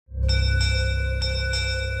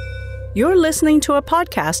You're listening to a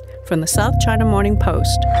podcast from the South China Morning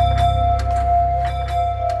Post.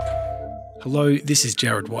 Hello, this is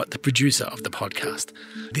Jared White, the producer of the podcast.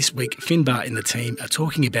 This week, Finbar and the team are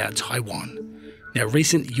talking about Taiwan. Now,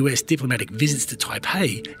 recent US diplomatic visits to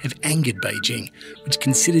Taipei have angered Beijing, which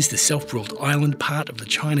considers the self-ruled island part of the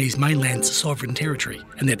Chinese mainland's sovereign territory,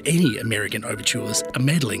 and that any American overtures are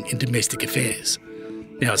meddling in domestic affairs.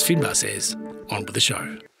 Now, as Finbar says, on with the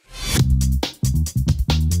show.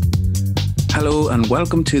 Hello and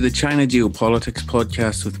welcome to the China Geopolitics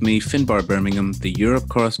podcast with me, Finbar Birmingham, the Europe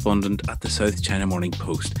correspondent at the South China Morning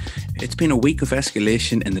Post. It's been a week of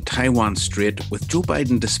escalation in the Taiwan Strait, with Joe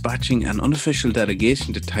Biden dispatching an unofficial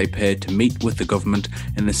delegation to Taipei to meet with the government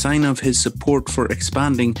in a sign of his support for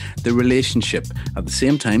expanding the relationship. At the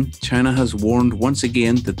same time, China has warned once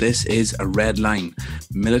again that this is a red line.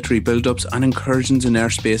 Military build-ups and incursions in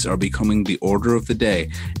airspace are becoming the order of the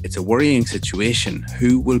day. It's a worrying situation.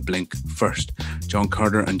 Who will blink first? John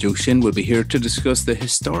Carter and Joe Shin will be here to discuss the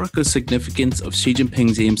historical significance of Xi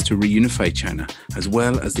Jinping's aims to reunify China, as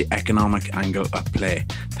well as the economic angle at play.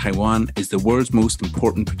 Taiwan is the world's most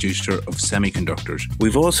important producer of semiconductors.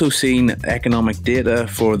 We've also seen economic data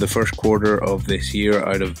for the first quarter of this year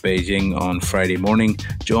out of Beijing on Friday morning.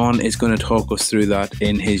 John is going to talk us through that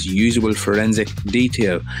in his usual forensic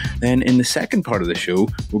detail. Then in the second part of the show,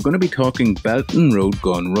 we're going to be talking Belt and Road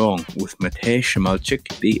gone wrong with Matej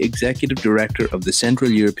Szymalczyk, the Executive Director of the Central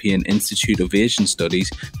European Institute of Asian Studies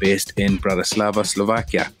based in Bratislava,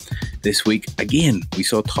 Slovakia. This week, again, we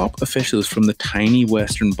saw top officials from the tiny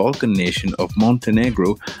Western Balkan nation of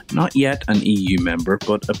Montenegro, not yet an EU member,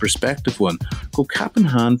 but a prospective one, go cap in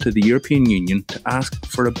hand to the European Union to ask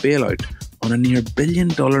for a bailout on a near $1 billion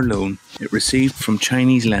loan it received from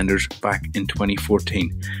Chinese lenders back in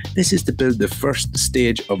 2014. This is to build the first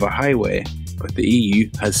stage of a highway, but the EU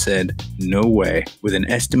has said no way. With an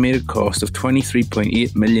estimated cost of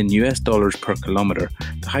 $23.8 million per kilometre,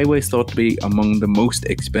 the highway is thought to be among the most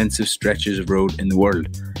expensive stretches of road in the world.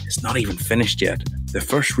 It's not even finished yet. The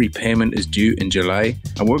first repayment is due in July,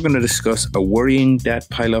 and we're going to discuss a worrying debt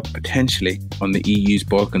pile-up potentially on the EU's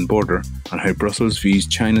Balkan border and how Brussels views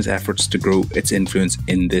China's efforts to grow its influence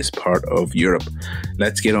in this part of Europe.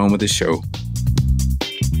 Let's get on with the show.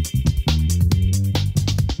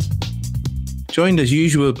 Joined as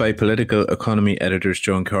usual by political economy editors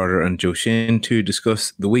John Carter and Joe Shin to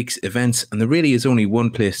discuss the week's events. And there really is only one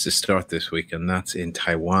place to start this week, and that's in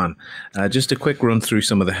Taiwan. Just a quick run through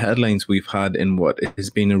some of the headlines we've had in what has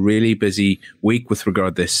been a really busy week with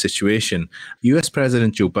regard to this situation. US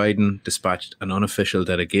President Joe Biden dispatched an unofficial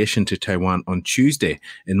delegation to Taiwan on Tuesday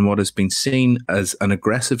in what has been seen as an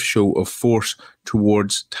aggressive show of force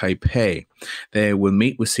towards Taipei. They will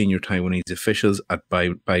meet with senior Taiwanese officials at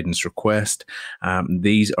Biden's request.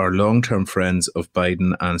 These are long-term friends of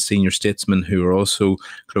Biden and senior statesmen who are also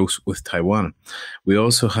close with Taiwan. We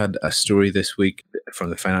also had a story this week from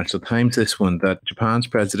the Financial Times, this one, that Japan's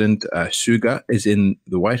President Suga is in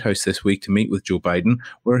the White House this week to meet with Joe Biden,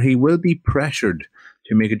 where he will be pressured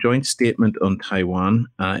to make a joint statement on Taiwan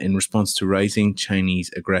in response to rising Chinese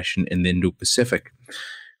aggression in the Indo-Pacific.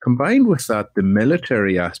 Combined with that, the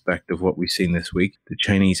military aspect of what we've seen this week, the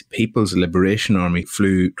Chinese People's Liberation Army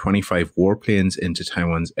flew 25 warplanes into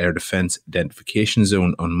Taiwan's air defense identification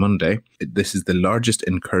zone on Monday. This is the largest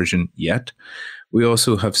incursion yet. We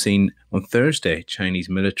also have seen on Thursday, Chinese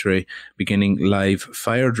military beginning live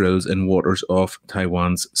fire drills in waters off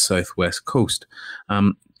Taiwan's southwest coast.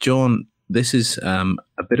 John, this is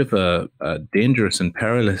a bit of a dangerous and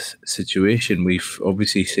perilous situation. We've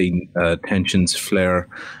obviously seen tensions flare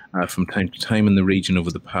from time to time in the region over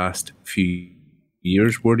the past few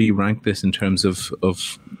years. Where do you rank this in terms of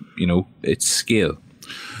its scale?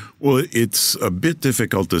 Well, it's a bit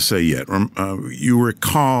difficult to say yet. You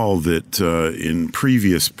recall that in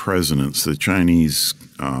previous presidents, the Chinese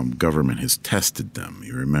government has tested them.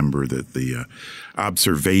 You remember that the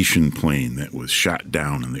observation plane that was shot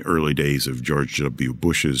down in the early days of George W.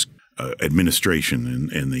 Bush's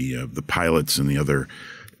administration, and the pilots and the other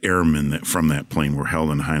airmen from that plane were held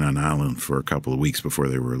in Hainan Island for a couple of weeks before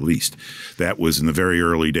they were released. That was in the very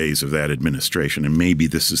early days of that administration, and maybe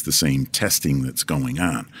this is the same testing that's going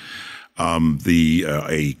on.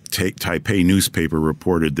 A Taipei newspaper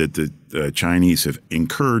reported that the Chinese have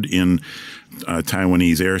incurred in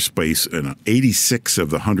Taiwanese airspace in 86 of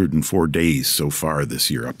the 104 days so far this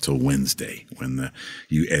year, up till Wednesday, when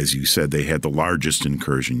as you said, they had the largest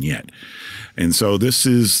incursion yet. And so this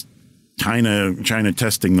is China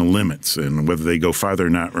testing the limits, and whether they go farther or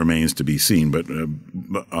not remains to be seen. But the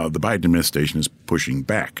Biden administration is pushing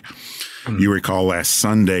back. You recall last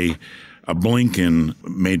Sunday, Blinken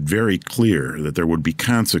made very clear that there would be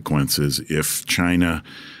consequences if China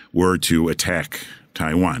were to attack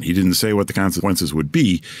Taiwan. He didn't say what the consequences would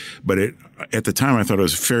be, but at the time I thought it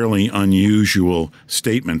was a fairly unusual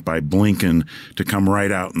statement by Blinken to come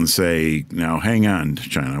right out and say, now hang on,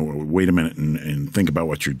 China, wait a minute and think about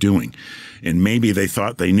what you're doing. And maybe they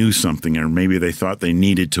thought they knew something, or maybe they thought they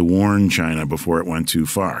needed to warn China before it went too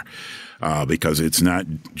far. Because it's not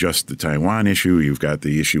just the Taiwan issue. You've got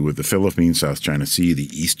the issue with the Philippines, South China Sea, the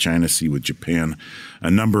East China Sea with Japan,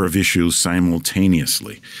 a number of issues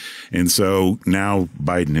simultaneously. And so now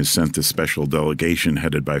Biden has sent this special delegation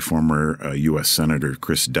headed by former U.S. Senator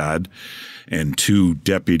Chris Dodd and 2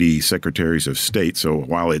 deputy secretaries of state. So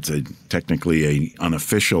while it's technically an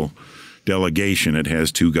unofficial delegation, it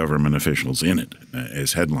has 2 government officials in it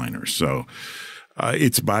as headliners. So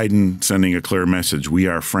it's Biden sending a clear message. We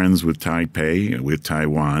are friends with Taipei, with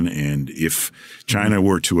Taiwan, and if China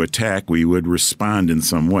were to attack, we would respond in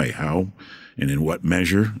some way. How and in what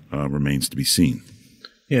measure remains to be seen.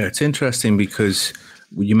 Yeah, it's interesting because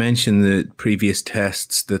you mentioned the previous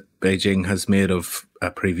tests that Beijing has made of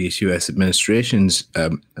previous U.S. administrations. I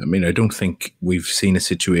mean, I don't think we've seen a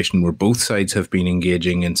situation where both sides have been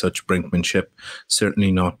engaging in such brinkmanship,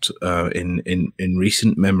 certainly not in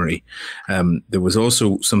recent memory. There was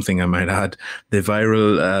also something I might add, the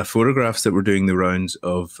viral photographs that were doing the rounds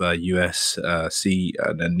of U.S. Sea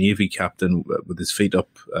and Navy captain with his feet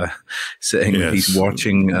up, saying that he's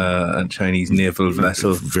watching a Chinese naval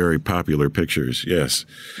vessel. Very popular pictures, yes.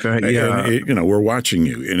 Yeah. And we're watching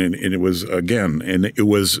you. And it was, again, and it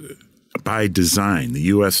was by design. The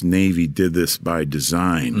U.S. Navy did this by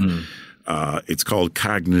design. It's called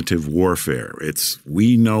cognitive warfare.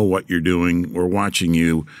 We know what you're doing. We're watching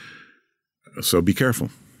you. So be careful.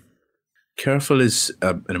 Careful is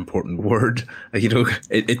an important word.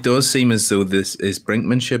 It does seem as though this is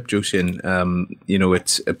brinkmanship, Joshin.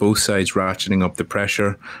 It's both sides ratcheting up the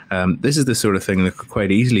pressure. This is the sort of thing that could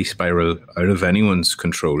quite easily spiral out of anyone's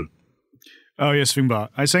control. Oh, yes, Finbar.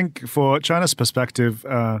 I think for China's perspective,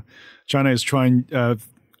 China is trying,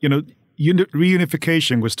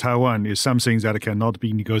 reunification with Taiwan is something that cannot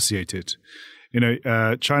be negotiated.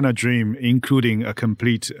 China dream, including a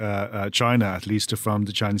complete China, at least from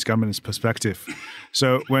the Chinese government's perspective.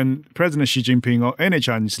 So when President Xi Jinping or any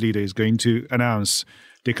Chinese leader is going to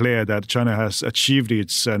declare that China has achieved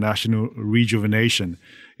its national rejuvenation,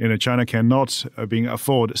 China cannot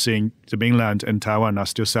afford seeing the mainland and Taiwan are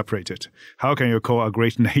still separated. How can you call a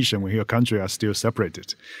great nation when your country are still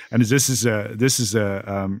separated? And this is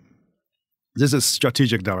a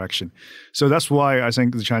strategic direction. So that's why I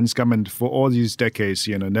think the Chinese government, for all these decades,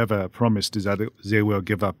 never promised that they will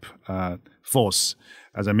give up force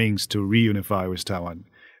as a means to reunify with Taiwan.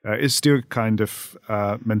 It's still kind of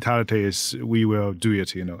mentality is we will do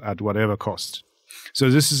it, at whatever cost. So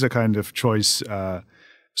this is a kind of choice,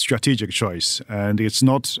 strategic choice, and it's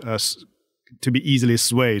not to be easily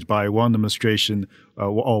swayed by one administration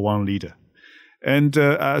or one leader. And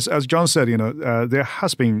as John said, there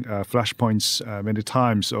has been flashpoints many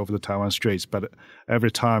times over the Taiwan Straits, but every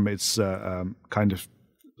time it's kind of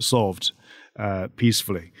solved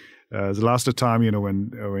peacefully. The last time,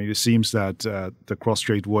 when it seems that the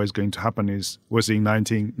cross-strait war is going to happen was in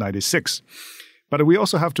 1996. But we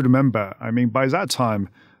also have to remember, by that time,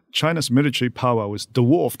 China's military power was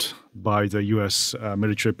dwarfed by the U.S.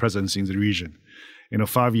 Military presence in the region.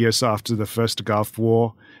 5 years after the first Gulf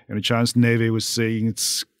War, China's Navy was saying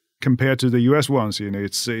it's compared to the U.S. ones,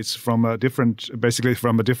 it's from a different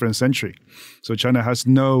century. So China has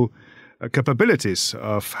no capabilities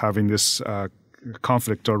of having this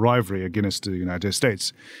conflict or rivalry against the United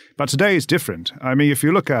States. But today is different. If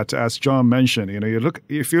you look at, as John mentioned,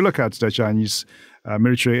 if you look at the Chinese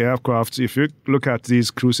military aircraft, if you look at these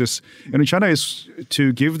cruises, China is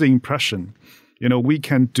to give the impression, we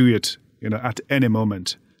can do it, at any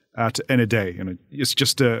moment, at any day. It's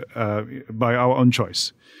just by our own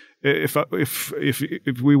choice. If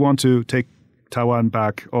we want to take Taiwan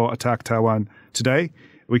back or attack Taiwan today,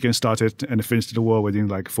 we can start it and finish the war within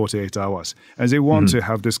 48 hours. And they want to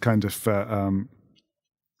have this kind of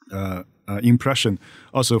impression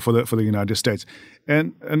also for the United States.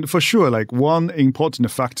 And for sure, one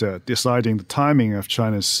important factor deciding the timing of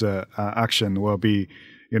China's action will be,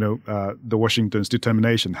 the Washington's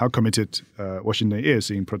determination, how committed Washington is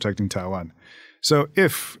in protecting Taiwan. So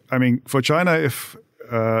for China, if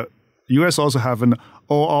U.S. also have an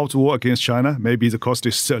all-out war against China, maybe the cost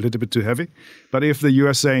is a little bit too heavy. But if the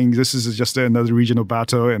U.S. saying this is just another regional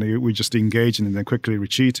battle and we just engage and then quickly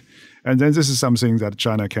retreat, and then this is something that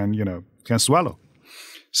China can swallow.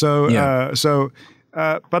 So,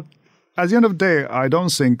 but at the end of the day, I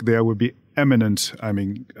don't think there will be imminent,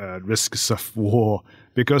 risks of war,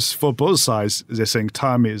 because for both sides, they think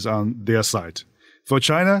time is on their side. For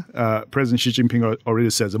China, President Xi Jinping already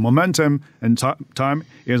said the momentum and time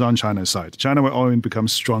is on China's side. China will only become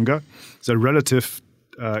stronger. The relative,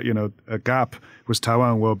 gap with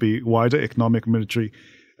Taiwan will be wider, economic, military.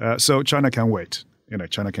 So China can wait.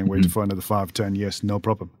 China can wait for another 5-10 years, no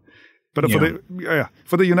problem. But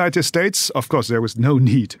for the United States, of course, there was no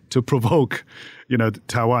need to provoke,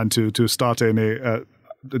 Taiwan to start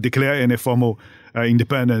declare any formal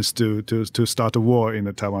independence to start a war in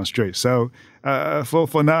the Taiwan Strait. So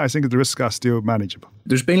for now, I think the risks are still manageable.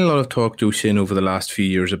 There's been a lot of talk, Zhou Xin, over the last few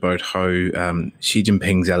years about how Xi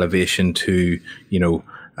Jinping's elevation to, Deng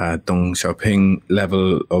Xiaoping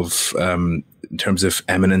level of, in terms of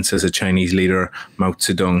eminence as a Chinese leader, Mao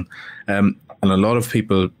Zedong. And a lot of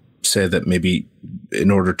people say that maybe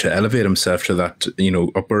in order to elevate himself to that,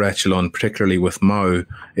 upper echelon, particularly with Mao,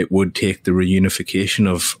 it would take the reunification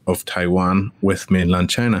of Taiwan with mainland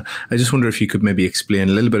China. I just wonder if you could maybe explain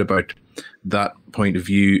a little bit about that point of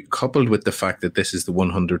view, coupled with the fact that this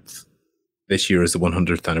year is the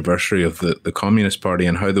 100th anniversary of the Communist Party,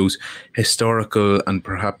 and how those historical and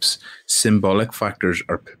perhaps symbolic factors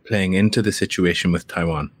are playing into the situation with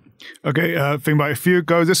Taiwan. Okay, Finbar, if you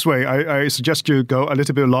go this way, I suggest you go a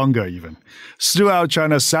little bit longer even. Throughout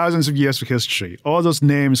China's thousands of years of history, all those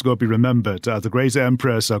names will be remembered as the great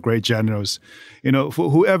emperors or great generals.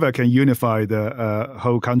 Whoever can unify the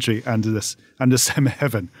whole country under the same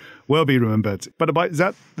heaven will be remembered. But by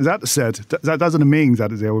that said, that doesn't mean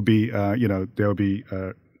that there will be,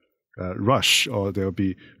 rush or there will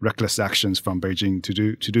be reckless actions from Beijing to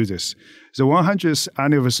do this. The 100th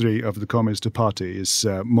anniversary of the Communist Party is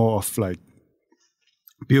more of like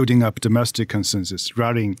building up domestic consensus,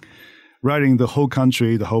 rallying the whole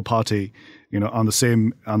country, the whole party, on the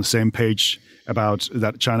same page about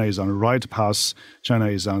that China is on the right path, China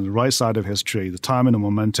is on the right side of history, the time and the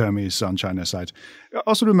momentum is on China's side.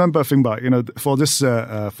 Also remember, Finbar, for this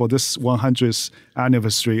 100th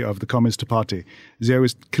anniversary of the Communist Party, there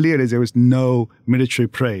was no military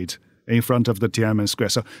parade in front of the Tiananmen Square.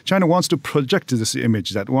 So China wants to project this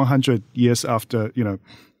image that 100 years after,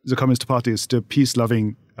 the Communist Party is still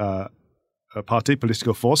peace-loving party,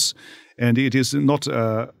 political force, and it is not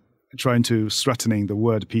trying to threatening the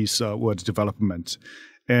word peace, word development.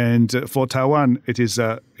 And for Taiwan, it is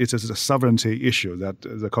a sovereignty issue that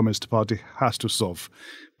the Communist Party has to solve.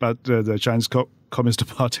 But the Chinese Communist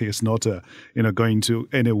Party is not, going to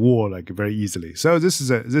any war like very easily. So this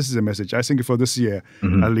is a message. I think for this year,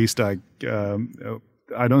 at least, I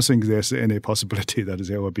don't think there's any possibility that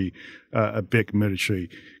there will be a big military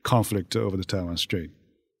conflict over the Taiwan Strait.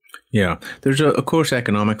 Yeah, there's of course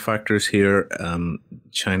economic factors here.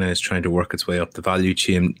 China is trying to work its way up the value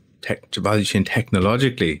chain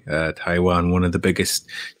technologically. Taiwan, one of the biggest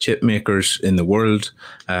chip makers in the world.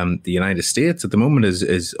 The United States at the moment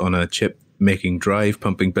is on a chip making drive,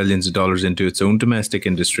 pumping billions of dollars into its own domestic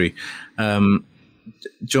industry.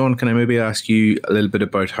 John, can I maybe ask you a little bit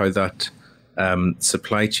about how that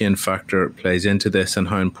supply chain factor plays into this and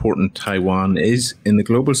how important Taiwan is in the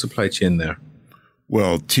global supply chain there?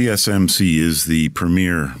 Well, TSMC is the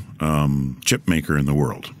premier chip maker in the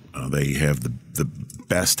world. They have the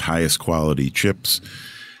best, highest quality chips,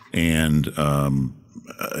 and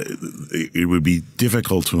it would be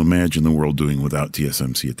difficult to imagine the world doing without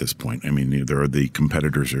TSMC at this point. I mean, the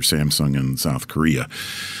competitors are Samsung and South Korea.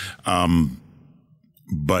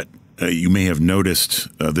 But you may have noticed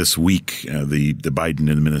this week the Biden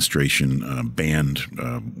administration banned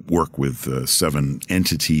work with 7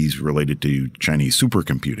 entities related to Chinese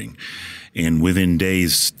supercomputing. And within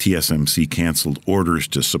days, TSMC canceled orders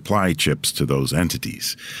to supply chips to those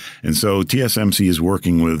entities. And so TSMC is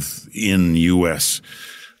working within U.S.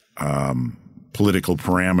 Political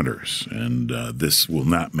parameters, and this will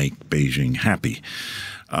not make Beijing happy.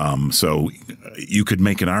 So you could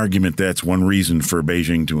make an argument that's one reason for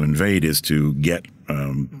Beijing to invade is to get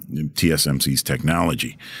TSMC's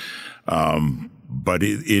technology. But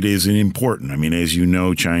it is important. I mean, as you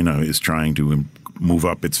know, China is trying to move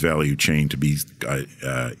up its value chain to be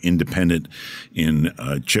independent in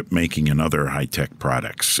chip making and other high-tech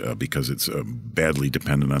products because it's badly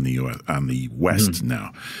dependent on the West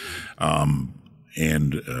now.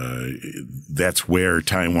 And that's where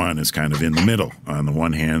Taiwan is kind of in the middle. On the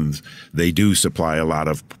one hand, they do supply a lot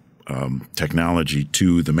of technology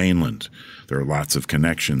to the mainland. There are lots of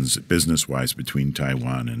connections business-wise between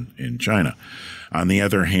Taiwan and China. On the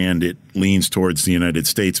other hand, it leans towards the United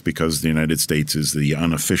States because the United States is the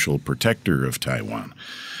unofficial protector of Taiwan.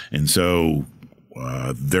 And so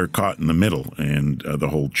they're caught in the middle, and the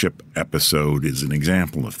whole chip episode is an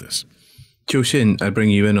example of this. Joe-Shin, I'll bring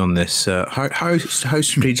you in on this. How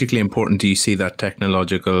strategically important do you see that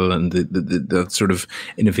technological and the sort of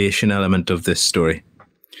innovation element of this story?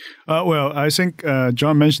 Well, I think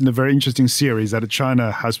John mentioned a very interesting series that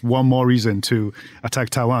China has one more reason to attack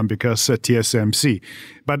Taiwan because TSMC.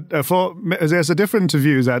 But there's a different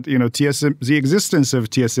view that the existence of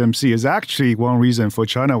TSMC is actually one reason for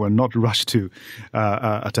China will not rush to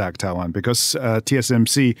attack Taiwan, because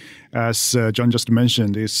TSMC, as John just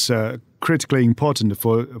mentioned, is critically important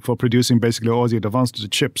for producing basically all the advanced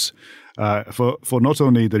chips for not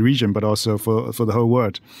only the region but also for the whole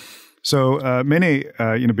world. So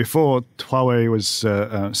before Huawei was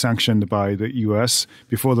sanctioned by the U.S.,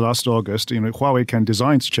 before the last August, Huawei can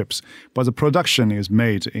design chips, but the production is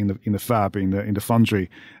made in the fab, in the foundry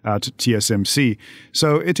at TSMC.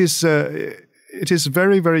 So it is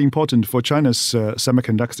very, very important for China's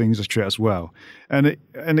semiconductor industry as well. And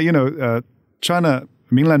China.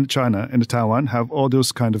 Mainland China and Taiwan have all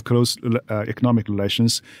those kind of close economic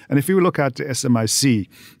relations. And if you look at SMIC,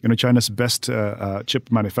 China's best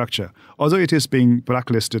chip manufacturer, although it is being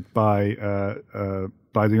blacklisted by the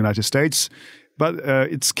United States, but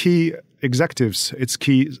its key executives, its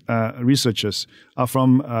key researchers are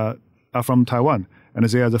from Taiwan, and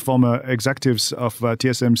they are the former executives of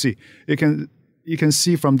TSMC. You can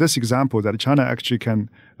see from this example that China actually can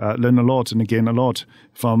learn a lot and gain a lot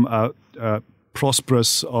from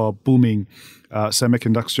prosperous or booming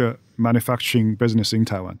semiconductor manufacturing business in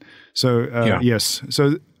Taiwan. So yes.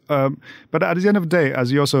 So, but at the end of the day,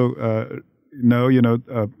 as you also know,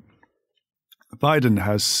 Biden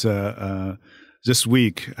has this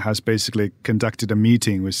week has basically conducted a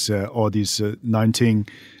meeting with all these 19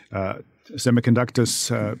 semiconductors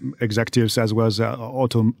executives as well as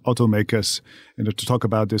automakers, to talk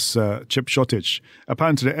about this chip shortage.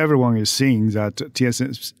 Apparently, everyone is seeing that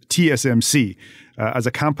TSMC as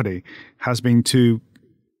a company has been to,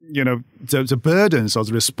 the burdens or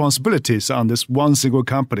the responsibilities on this one single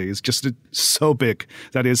company is just so big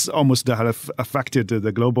that it's almost have affected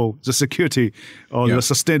the security or the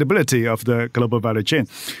sustainability of the global value chain.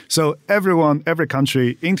 So every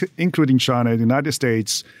country, including China, the United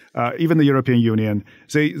States, even the European Union,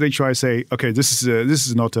 they try to say, okay, this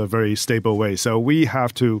is not a very stable way. So we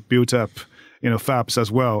have to build up fabs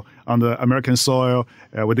as well on the American soil,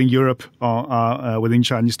 within Europe, or within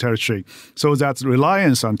Chinese territory, so that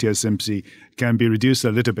reliance on TSMC can be reduced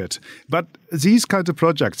a little bit. But these kind of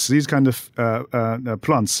projects, these kind of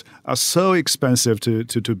plants are so expensive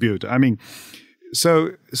to build. I mean,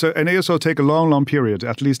 so and they also take a long period,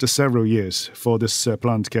 at least several years, for this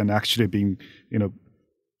plant can actually be,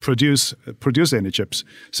 produce any chips.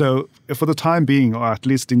 So for the time being, or at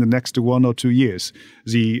least in the next 1 or 2 years,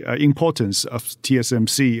 the importance of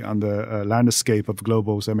TSMC on the landscape of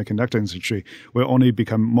global semiconductor industry will only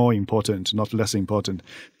become more important, not less important.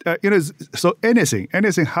 So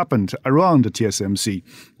anything happened around the TSMC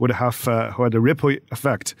would have had a ripple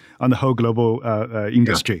effect on the whole global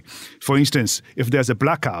industry. Yeah. For instance, if there's a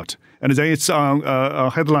blackout, and then it's on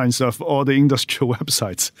headlines of all the industrial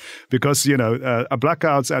websites, because a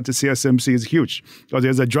blackout at the TSMC is huge, or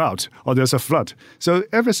there's a drought, or there's a flood. So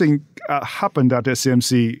everything happened at the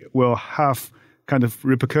TSMC will have kind of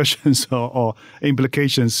repercussions or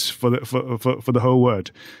implications for the whole world.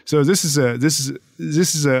 So this is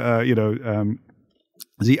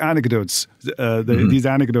the anecdotes. These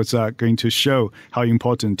anecdotes are going to show how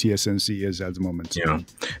important TSMC is at the moment. Yeah,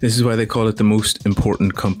 this is why they call it the most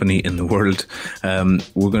important company in the world.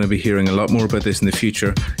 We're going to be hearing a lot more about this in the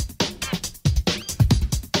future.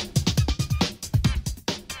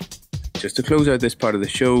 Just to close out this part of the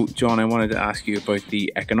show, John, I wanted to ask you about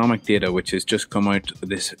the economic data, which has just come out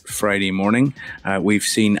this Friday morning. We've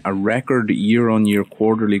seen a record year-on-year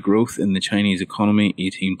quarterly growth in the Chinese economy,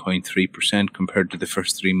 18.3% compared to the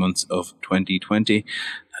first 3 months of 2020.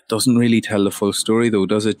 That doesn't really tell the full story, though,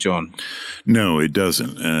 does it, John? No, it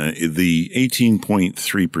doesn't. The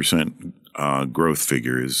 18.3% growth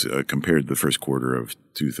figure is compared to the first quarter of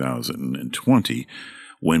 2020,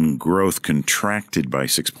 when growth contracted by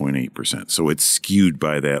 6.8%. So it's skewed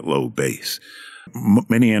by that low base.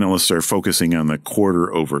 Many analysts are focusing on the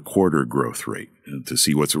quarter-over-quarter growth rate to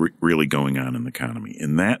see what's really going on in the economy.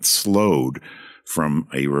 And that slowed from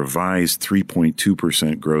a revised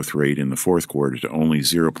 3.2% growth rate in the fourth quarter to only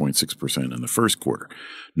 0.6% in the first quarter.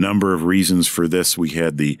 Number of reasons for this. We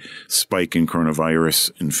had the spike in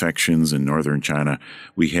coronavirus infections in northern China.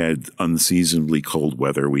 We had unseasonably cold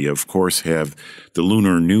weather. We, of course, have the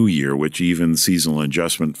Lunar New Year, which even seasonal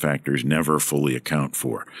adjustment factors never fully account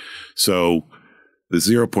for. So The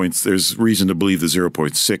 0 points, there's reason to believe the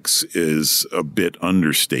 0.6 is a bit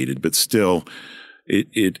understated, but still,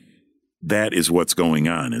 that is what's going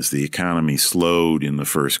on, is the economy slowed in the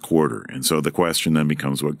first quarter. And so the question then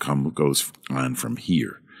becomes what goes on from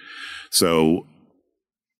here. So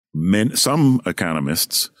some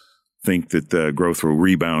economists think that the growth will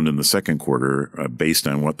rebound in the second quarter based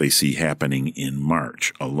on what they see happening in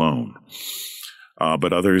March alone.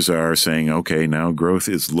 But others are saying, okay, now growth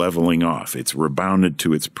is leveling off. It's rebounded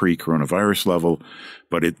to its pre-coronavirus level,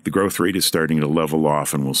 but the growth rate is starting to level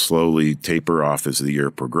off and will slowly taper off as the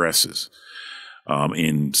year progresses.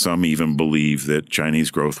 And some even believe that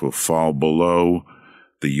Chinese growth will fall below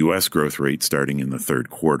the U.S. growth rate starting in the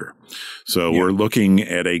third quarter. So we're looking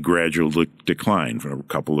at a gradual decline for a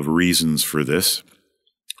couple of reasons for this.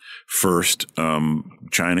 First,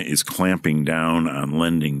 China is clamping down on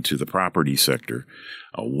lending to the property sector,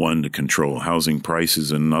 one to control housing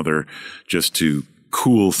prices, another just to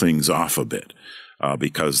cool things off a bit,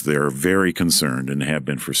 because they're very concerned and have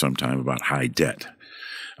been for some time about high debt.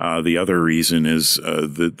 The other reason is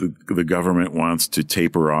that the government wants to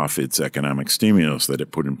taper off its economic stimulus that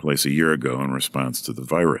it put in place a year ago in response to the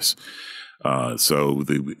virus. So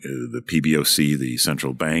the PBOC, the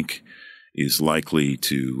central bank, is likely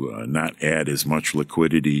to not add as much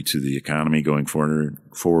liquidity to the economy going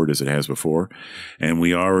forward as it has before. And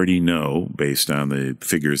we already know, based on the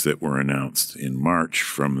figures that were announced in March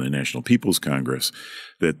from the National People's Congress,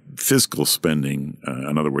 that fiscal spending,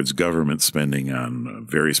 in other words, government spending on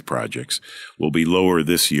various projects, will be lower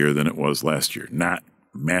this year than it was last year. Not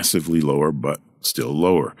massively lower, but still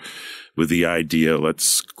lower, with the idea,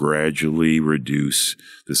 let's gradually reduce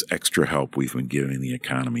this extra help we've been giving the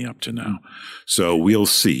economy up to now. So we'll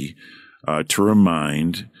see. To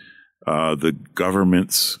remind, the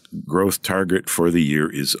government's growth target for the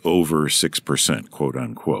year is over 6%, quote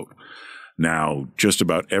unquote. Now, just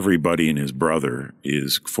about everybody and his brother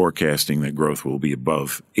is forecasting that growth will be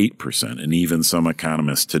above 8%. And even some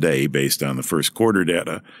economists today, based on the first quarter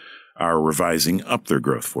data, are revising up their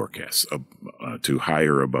growth forecasts to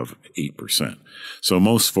higher above 8%. So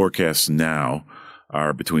most forecasts now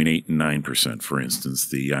are between 8 and 9%. For instance,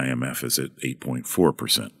 the IMF is at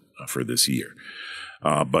 8.4% for this year.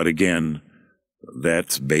 But again,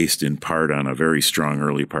 that's based in part on a very strong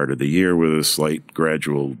early part of the year with a slight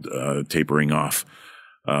gradual tapering off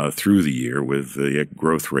through the year, with the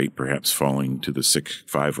growth rate perhaps falling to the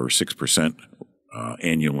 5 or 6%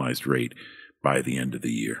 annualized rate by the end of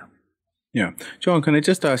the year. Yeah. John, can I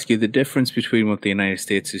just ask you the difference between what the United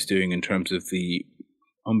States is doing in terms of the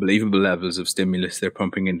unbelievable levels of stimulus they're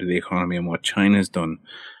pumping into the economy and what China's done?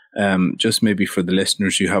 Just maybe for the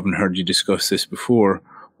listeners who haven't heard you discuss this before,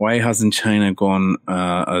 why hasn't China gone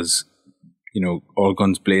as, all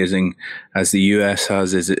guns blazing as the US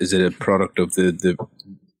has? Is it a product of the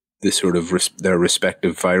sort of their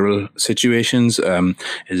respective viral situations?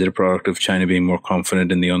 Is it a product of China being more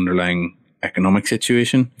confident in the underlying economic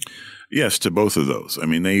situation? Yes, to both of those. I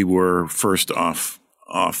mean, they were first off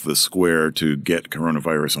the square to get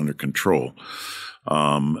coronavirus under control.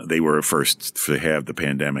 They were first to have the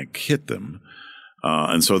pandemic hit them.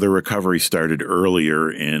 And so their recovery started earlier,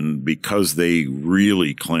 and because they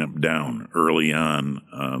really clamped down early on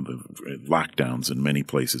the lockdowns in many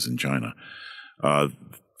places in China,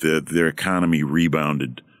 their economy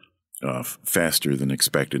rebounded faster than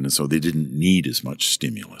expected, and so they didn't need as much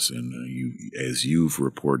stimulus. And as you've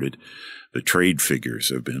reported, the trade figures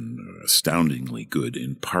have been astoundingly good,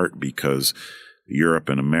 in part because Europe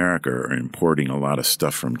and America are importing a lot of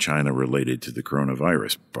stuff from China related to the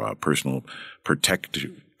coronavirus, personal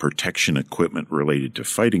protection equipment related to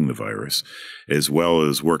fighting the virus, as well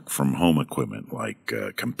as work-from-home equipment like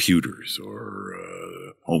computers or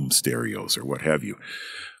home stereos or what have you.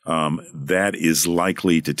 That is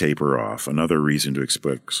likely to taper off. Another reason to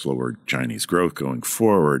expect slower Chinese growth going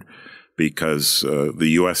forward, because the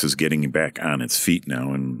U.S. is getting back on its feet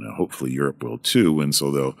now, and hopefully Europe will too, and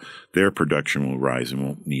so their production will rise and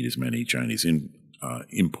won't need as many Chinese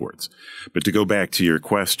imports. But to go back to your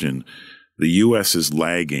question, the U.S. is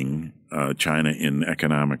lagging China in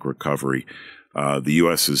economic recovery. The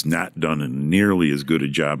U.S. has not done nearly as good a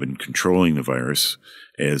job in controlling the virus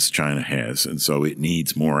as China has, and so it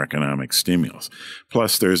needs more economic stimulus.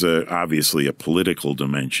 Plus, there's obviously a political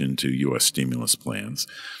dimension to U.S. stimulus plans.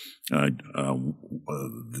 The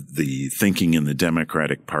thinking in the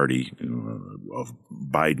Democratic Party of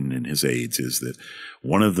Biden and his aides is that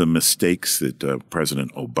one of the mistakes that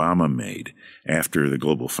President Obama made after the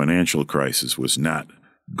global financial crisis was not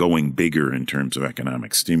going bigger in terms of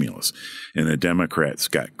economic stimulus. And the Democrats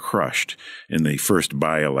got crushed in the first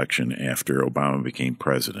by-election after Obama became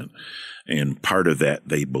president. And part of that,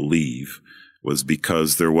 they believe, was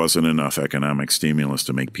because there wasn't enough economic stimulus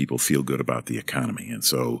to make people feel good about the economy. And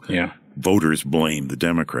so voters blamed the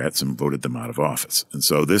Democrats and voted them out of office. And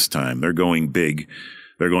so this time they're going big.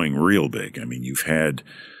 They're going real big. I mean, you've had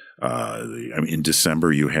in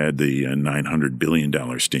December, you had the $900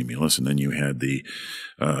 billion stimulus, and then you had the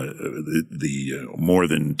more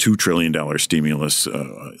than $2 trillion stimulus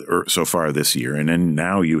so far this year. And then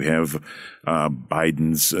now you have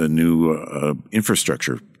Biden's new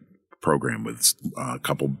infrastructure program with a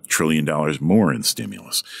couple $1 trillion more in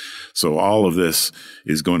stimulus. So all of this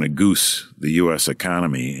is going to goose the U.S.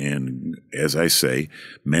 economy. And as I say,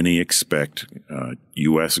 many expect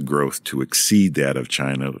U.S. growth to exceed that of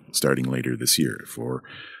China starting later this year for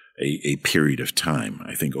a period of time.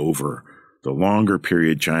 I think over the longer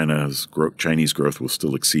period, Chinese growth will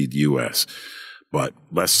still exceed U.S., but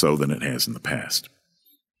less so than it has in the past.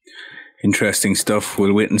 Interesting stuff.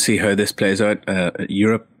 We'll wait and see how this plays out.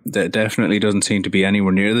 Europe definitely doesn't seem to be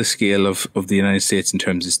anywhere near the scale of the United States in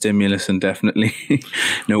terms of stimulus, and definitely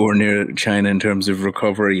nowhere near China in terms of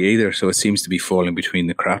recovery either. So it seems to be falling between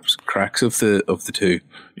the cracks of the two.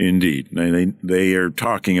 Indeed. They are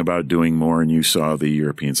talking about doing more, and you saw the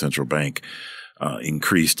European Central Bank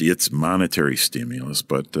increased its monetary stimulus,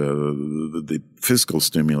 but the fiscal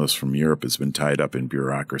stimulus from Europe has been tied up in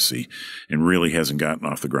bureaucracy and really hasn't gotten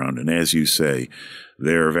off the ground. And as you say,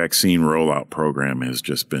 their vaccine rollout program has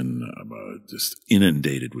just been just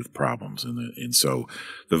inundated with problems. And so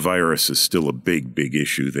the virus is still a big, big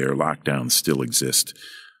issue there. Lockdowns still exist.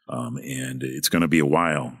 And it's going to be a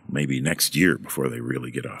while, maybe next year, before they really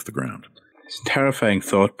get off the ground. It's a terrifying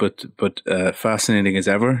thought, but fascinating as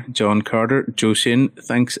ever. John Carter, Joe Shin,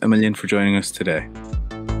 thanks a million for joining us today.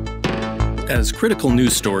 As critical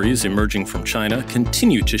news stories emerging from China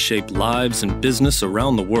continue to shape lives and business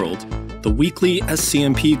around the world, the weekly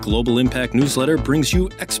SCMP Global Impact newsletter brings you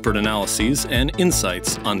expert analyses and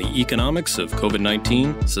insights on the economics of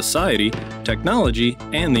COVID-19, society, technology,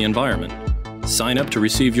 and the environment. Sign up to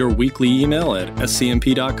receive your weekly email at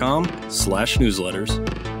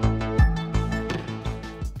scmp.com/newsletters.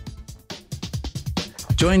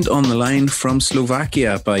 Joined on the line from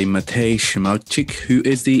Slovakia by Matej Šimalčík, who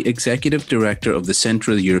is the Executive Director of the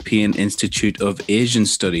Central European Institute of Asian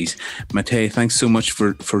Studies. Matej, thanks so much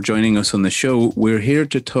for joining us on the show. We're here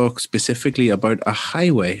to talk specifically about a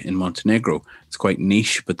highway in Montenegro. It's quite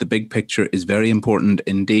niche, but the big picture is very important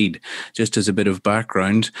indeed. Just as a bit of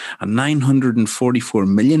background, a $944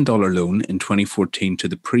 million loan in 2014 to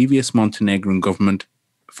the previous Montenegrin government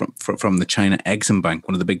from the China Exim Bank,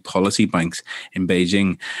 one of the big policy banks in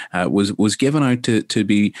Beijing, was given out to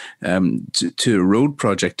a road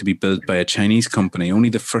project to be built by a Chinese company. Only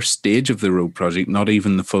the first stage of the road project, not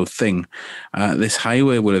even the full thing. This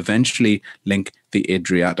highway will eventually link the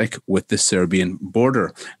Adriatic with the Serbian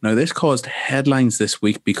border. Now, this caused headlines this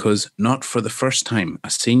week because, not for the first time, a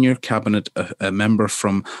senior cabinet member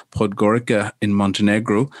from Podgorica in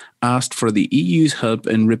Montenegro asked for the EU's help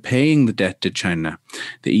in repaying the debt to China.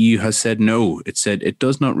 The EU has said no. It said it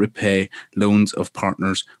does not repay loans of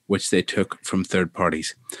partners which they took from third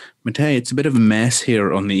parties. Matej, it's a bit of a mess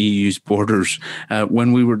here on the EU's borders.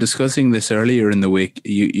 When we were discussing this earlier in the week,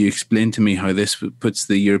 you explained to me how this puts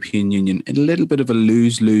the European Union in a little bit of a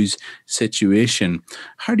lose-lose situation.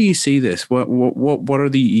 How do you see this? What are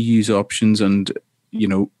the EU's options, and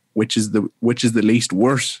which is the least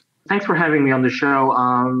worse? Thanks for having me on the show.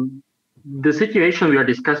 The situation we are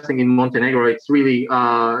discussing in Montenegro, it's really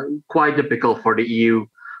quite difficult for the EU.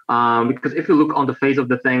 Because if you look on the face of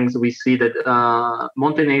the things, we see that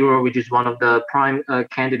Montenegro, which is one of the prime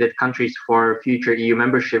candidate countries for future EU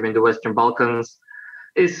membership in the Western Balkans,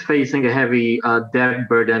 is facing a heavy debt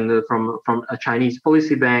burden from a Chinese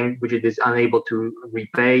policy bank, which it is unable to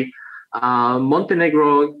repay.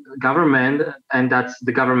 Montenegro government, and that's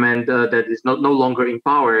the government that is no longer in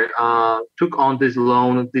power, took on this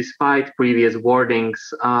loan despite previous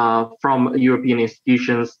warnings from European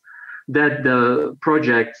institutions that the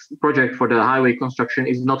project for the highway construction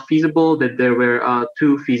is not feasible, that there were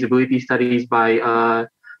two feasibility studies by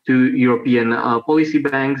two European policy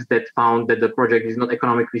banks that found that the project is not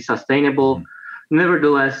economically sustainable.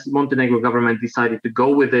 Nevertheless, Montenegro government decided to go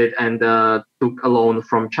with it and took a loan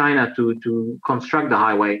from China to construct the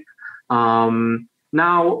highway.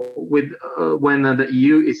 Now, when the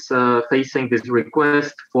EU is facing this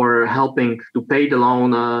request for helping to pay the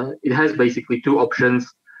loan, it has basically two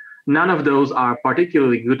options. None of those are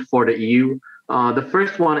particularly good for the EU. The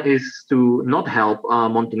first one is to not help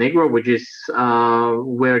Montenegro, which is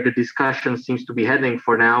where the discussion seems to be heading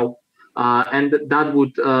for now. And that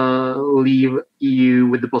would leave EU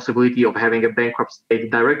with the possibility of having a bankrupt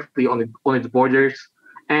state directly on its borders,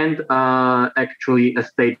 and actually a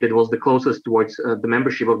state that was the closest towards the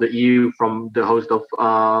membership of the EU from the host of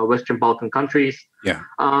Western Balkan countries. Yeah.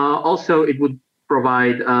 Also, it would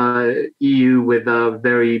provide EU with a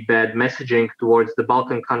very bad messaging towards the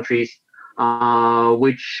Balkan countries,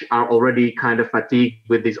 which are already kind of fatigued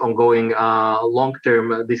with these ongoing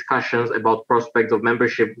long-term discussions about prospects of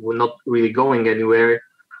membership not really going anywhere,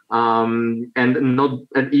 and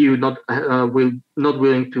EU not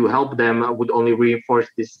willing to help them would only reinforce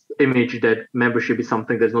this image that membership is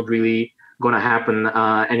something that's not really going to happen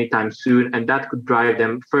anytime soon, and that could drive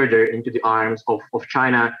them further into the arms of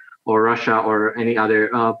China or Russia or any other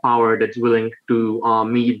power that's willing to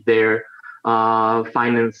meet their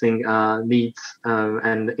financing needs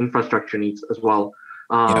and infrastructure needs as well.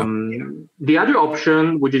 The other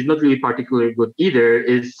option, which is not really particularly good either,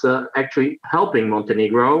 is actually helping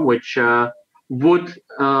Montenegro, which would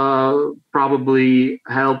probably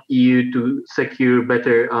help EU to secure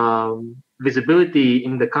better visibility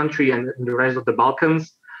in the country and in the rest of the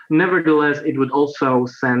Balkans. Nevertheless, it would also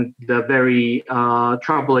send the very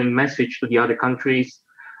troubling message to the other countries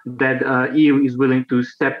that EU is willing to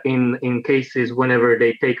step in cases whenever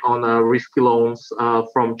they take on risky loans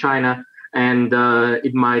from China, and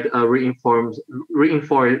it might reinforce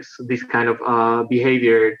this kind of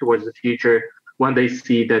behavior towards the future when they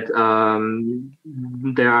see that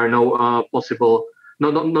there are no possible,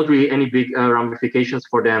 not really any big ramifications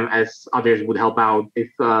for them, as others would help out if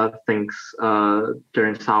things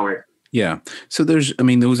turn sour. Yeah. So those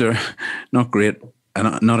are not great.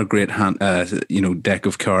 And not a great deck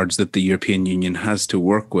of cards that the European Union has to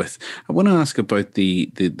work with. I want to ask about the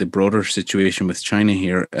broader situation with China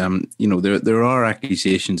here. There are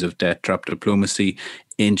accusations of debt trap diplomacy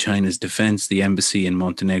in China's defense. The embassy in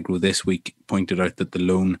Montenegro this week pointed out that the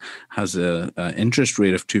loan has an interest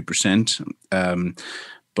rate of 2%.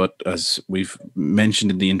 But as we've mentioned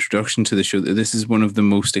in the introduction to the show, this is one of the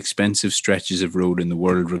most expensive stretches of road in the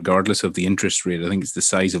world, regardless of the interest rate. I think it's the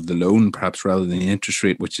size of the loan, perhaps, rather than the interest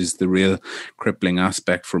rate, which is the real crippling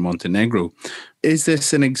aspect for Montenegro. Is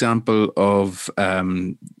this an example of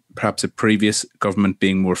perhaps a previous government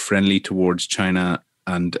being more friendly towards China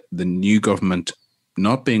and the new government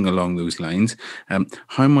not being along those lines?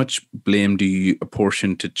 How much blame do you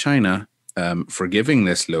apportion to China for giving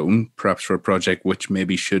this loan, perhaps for a project which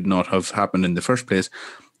maybe should not have happened in the first place?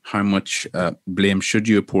 How much blame should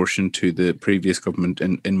you apportion to the previous government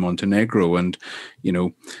in Montenegro? And,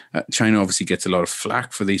 China obviously gets a lot of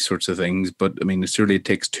flack for these sorts of things, but it certainly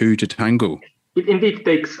takes two to tango. It indeed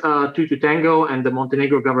takes two to tango, and the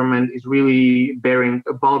Montenegro government is really bearing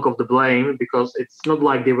a bulk of the blame, because it's not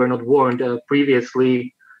like they were not warned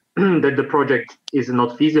previously that the project is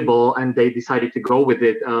not feasible, and they decided to go with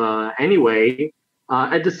it anyway.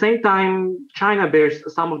 At the same time, China bears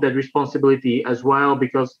some of that responsibility as well,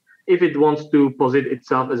 because if it wants to posit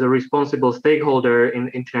itself as a responsible stakeholder in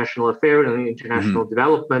international affairs and international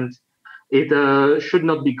development, it should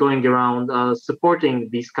not be going around supporting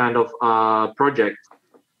these kind of projects.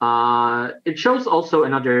 It shows also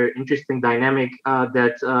another interesting dynamic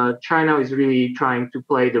that China is really trying to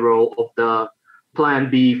play the role of the Plan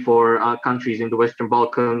B for countries in the Western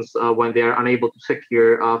Balkans when they are unable to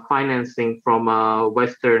secure financing from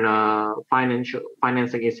Western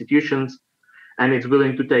financing institutions, and it's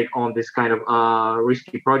willing to take on this kind of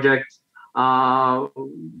risky projects.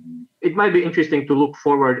 It might be interesting to look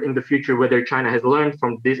forward in the future whether China has learned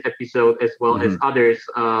from this episode as well as others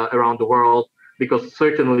around the world, because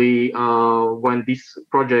certainly when these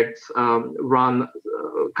projects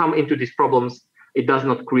come into these problems, it does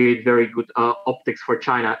not create very good optics for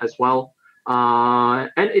China as well. And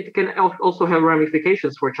it can also have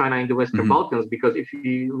ramifications for China in the Western Balkans, because if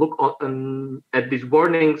you look at these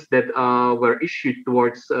warnings that were issued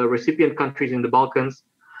towards recipient countries in the Balkans,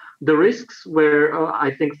 the risks were,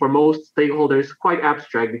 I think, for most stakeholders quite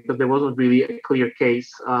abstract, because there wasn't really a clear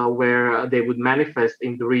case where they would manifest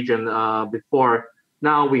in the region before.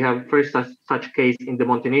 Now we have first such case in the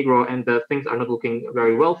Montenegro, and things are not looking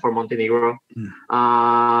very well for Montenegro.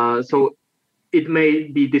 So it may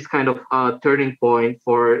be this kind of turning point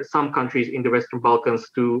for some countries in the Western Balkans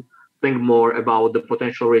to think more about the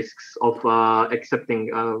potential risks of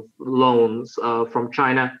accepting loans from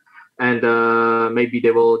China, and maybe they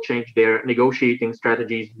will change their negotiating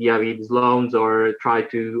strategies via these loans, or try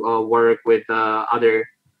to work with other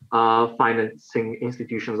financing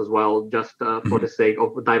institutions as well, just for the sake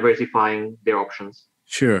of diversifying their options.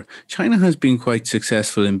 Sure. China has been quite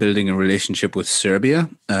successful in building a relationship with Serbia,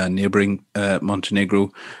 neighbouring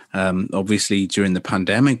Montenegro. Obviously, during the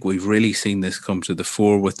pandemic, we've really seen this come to the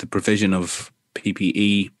fore with the provision of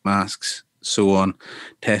PPE, masks, so on,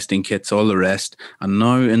 testing kits, all the rest. And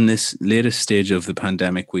now in this latest stage of the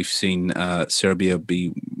pandemic, we've seen Serbia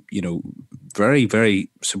be, very, very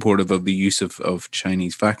supportive of the use of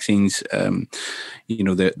Chinese vaccines.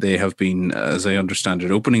 They have been, as I understand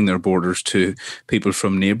it, opening their borders to people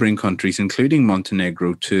from neighbouring countries, including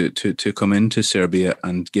Montenegro, to come into Serbia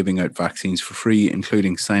and giving out vaccines for free,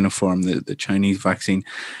 including Sinopharm, the Chinese vaccine.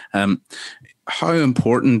 How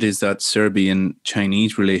important is that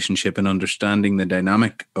Serbian-Chinese relationship in understanding the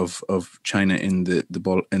dynamic of China in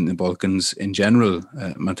the Balkans in general,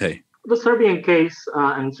 Matej? The Serbian case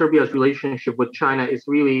and Serbia's relationship with China is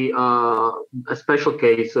really a special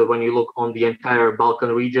case when you look on the entire Balkan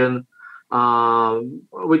region.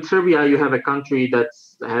 With Serbia, you have a country that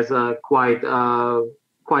has a quite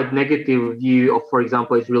negative view of, for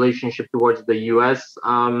example, its relationship towards the U.S.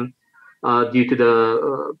 Due to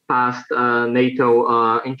the past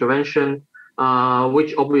NATO intervention.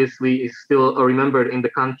 Which obviously is still remembered in the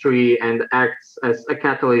country and acts as a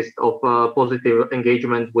catalyst of positive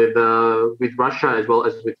engagement with Russia as well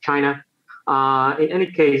as with China. In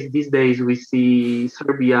any case, these days we see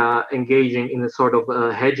Serbia engaging in a sort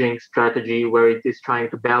of hedging strategy where it is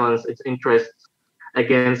trying to balance its interests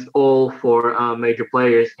against all four major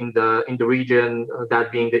players in the region,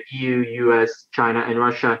 that being the EU, US, China, and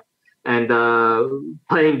Russia. And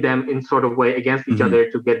playing them in sort of way against each other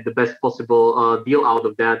to get the best possible deal out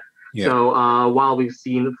of that. Yeah. So while we've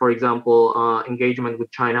seen, for example, engagement with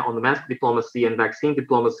China on the mask diplomacy and vaccine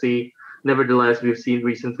diplomacy, nevertheless, we've seen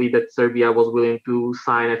recently that Serbia was willing to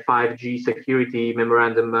sign a 5G security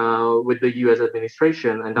memorandum with the U.S.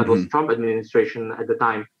 administration, and that was Trump administration at the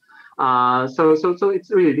time. So it's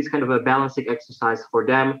really this kind of a balancing exercise for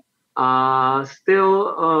them.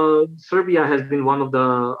 Still, Serbia has been one of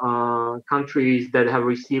the countries that have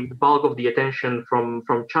received the bulk of the attention from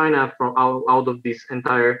China from out of this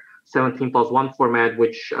entire 17+1 format,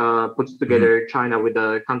 which puts together China with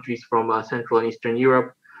the countries from Central and Eastern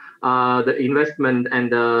Europe. The investment and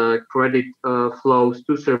the credit flows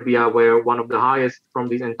to Serbia were one of the highest from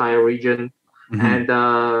this entire region. And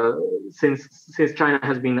since China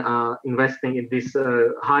has been investing in these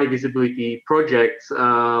high visibility projects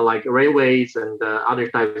like railways and other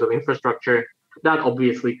types of infrastructure, that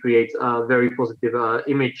obviously creates a very positive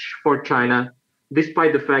image for China,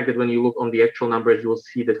 despite the fact that when you look on the actual numbers, you will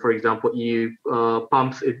see that, for example, EU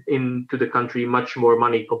pumps it into the country much more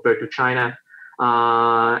money compared to China,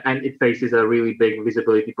 and it faces a really big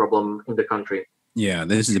visibility problem in the country. Yeah,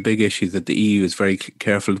 this is a big issue that the EU is very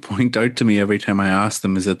careful to point out to me every time I ask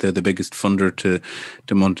them, is that they're the biggest funder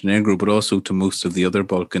to Montenegro, but also to most of the other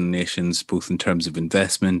Balkan nations, both in terms of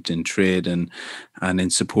investment, in trade and in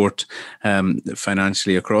support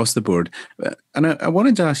financially across the board. And I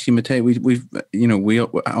wanted to ask you, Matej, we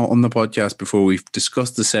on the podcast before, we've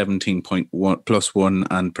discussed the 17+1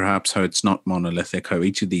 and perhaps how it's not monolithic, how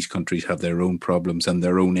each of these countries have their own problems and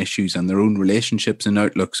their own issues and their own relationships and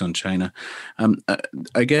outlooks on China.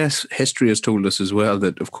 I guess history has told us as well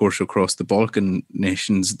that, of course, across the Balkan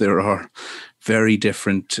nations, there are very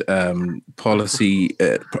different policy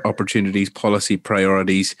opportunities, policy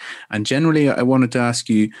priorities. And generally, I wanted to ask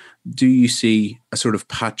you, do you see a sort of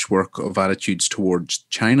patchwork of attitudes towards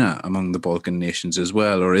China among the Balkan nations as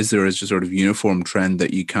well? Or is there a sort of uniform trend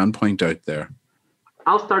that you can point out there?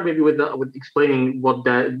 I'll start maybe with explaining what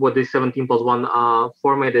the 17+1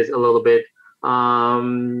 format is a little bit.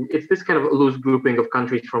 It's this kind of loose grouping of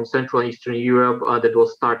countries from Central and Eastern Europe that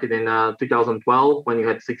was started in 2012 when you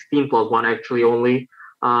had 16+1 actually only.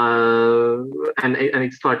 And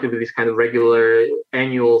it started with this kind of regular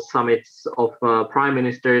annual summits of prime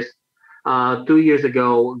ministers. 2 years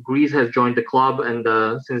ago, Greece has joined the club, and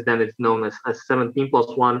since then it's known as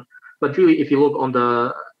 17+1. But really, if you look on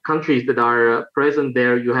the countries that are present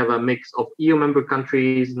there, you have a mix of EU member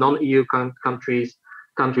countries, non-EU countries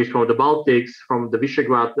from the Baltics, from the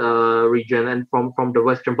Visegrad region, and from the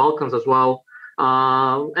Western Balkans as well.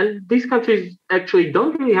 And these countries actually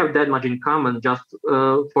don't really have that much in common, just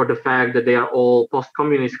for the fact that they are all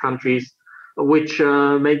post-communist countries, which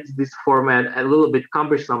makes this format a little bit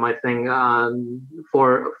cumbersome, I think,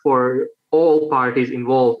 for all parties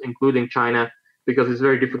involved, including China, because it's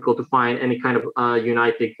very difficult to find any kind of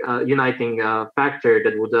uniting factor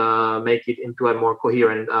that would make it into a more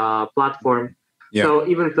coherent platform. Yeah. So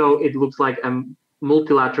even though it looks like a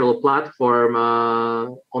multilateral platform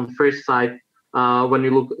on first sight, when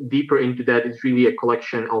you look deeper into that, it's really a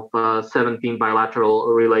collection of 17 bilateral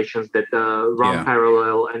relations that run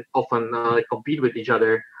parallel and often compete with each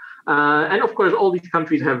other. And of course, all these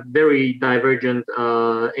countries have very divergent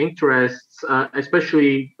interests,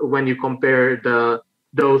 especially when you compare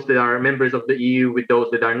those that are members of the EU with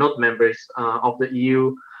those that are not members of the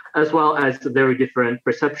EU, as well as very different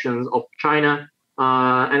perceptions of China.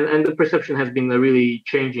 And the perception has been really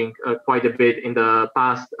changing quite a bit in the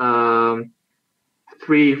past 3-4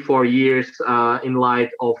 years in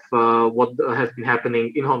light of what has been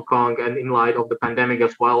happening in Hong Kong and in light of the pandemic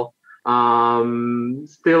as well.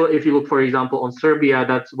 Still, if you look, for example, on Serbia,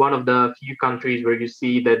 that's one of the few countries where you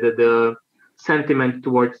see that the sentiment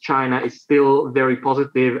towards China is still very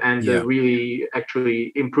positive and really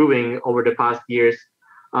actually improving over the past years.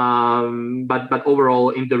 But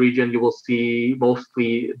overall, in the region, you will see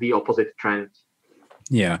mostly the opposite trend.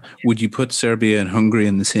 Yeah. Would you put Serbia and Hungary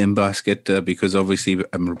in the same basket? Because obviously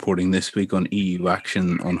I'm reporting this week on EU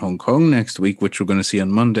action on Hong Kong next week, which we're going to see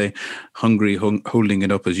on Monday. Hungary holding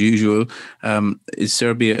it up as usual. Is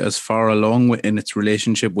Serbia as far along in its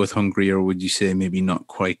relationship with Hungary, or would you say maybe not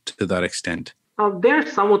quite to that extent? They're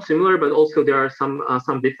somewhat similar, but also there are some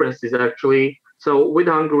differences actually. So with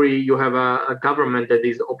Hungary, you have a government that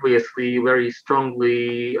is obviously very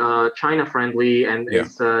strongly China-friendly and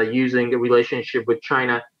is using a relationship with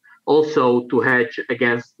China also to hedge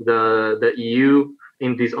against the EU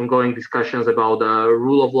in these ongoing discussions about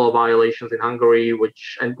rule of law violations in Hungary,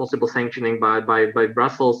 and possible sanctioning by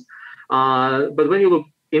Brussels. But when you look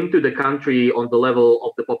into the country on the level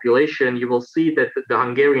of the population, you will see that the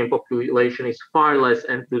Hungarian population is far less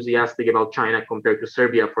enthusiastic about China compared to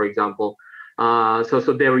Serbia, for example.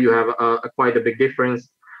 So there you have quite a big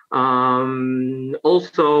difference.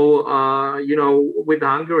 Also, with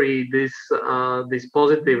Hungary, this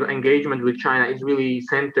positive engagement with China is really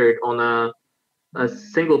centered on a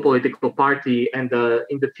single political party. And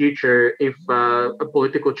in the future, if a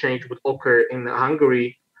political change would occur in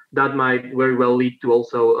Hungary, that might very well lead to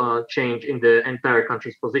also change in the entire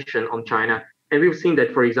country's position on China. And we've seen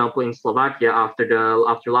that, for example, in Slovakia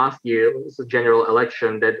after last year's general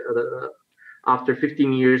election, that after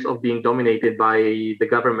 15 years of being dominated by the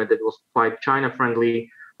government that was quite China-friendly,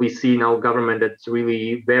 we see now a government that's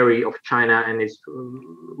really wary of China and is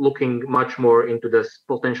looking much more into the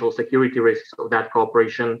potential security risks of that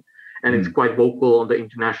cooperation. And it's quite vocal on the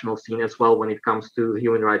international scene as well when it comes to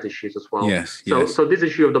human rights issues as well. So this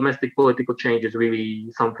issue of domestic political change is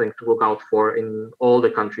really something to look out for in all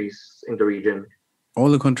the countries in the region. All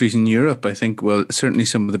the countries in Europe, I think, well, certainly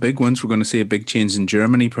some of the big ones. We're going to see a big change in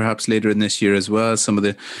Germany perhaps later in this year as well. Some of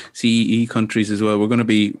the CEE countries as well. We're going to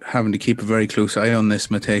be having to keep a very close eye on this,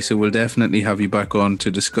 Matej. So we'll definitely have you back on to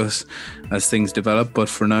discuss as things develop. But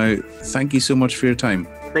for now, thank you so much for your time.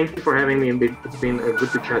 Thank you for having me. It's been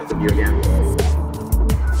good to chat with you again.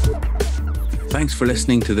 Thanks for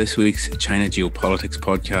listening to this week's China Geopolitics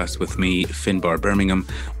podcast with me, Finbar Birmingham.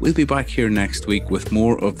 We'll be back here next week with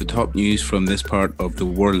more of the top news from this part of the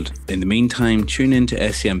world. In the meantime, tune in to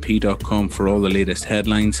scmp.com for all the latest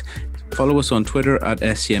headlines. Follow us on Twitter at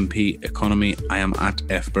SCMP Economy. I am at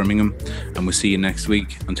FBirmingham, and we'll see you next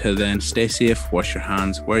week. Until then, stay safe, wash your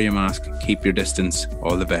hands, wear your mask, keep your distance.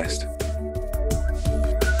 All the best.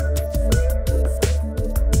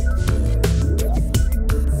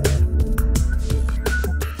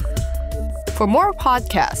 For more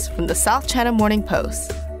podcasts from the South China Morning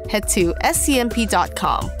Post, head to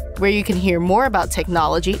scmp.com, where you can hear more about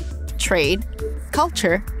technology, trade,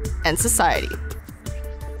 culture, and society.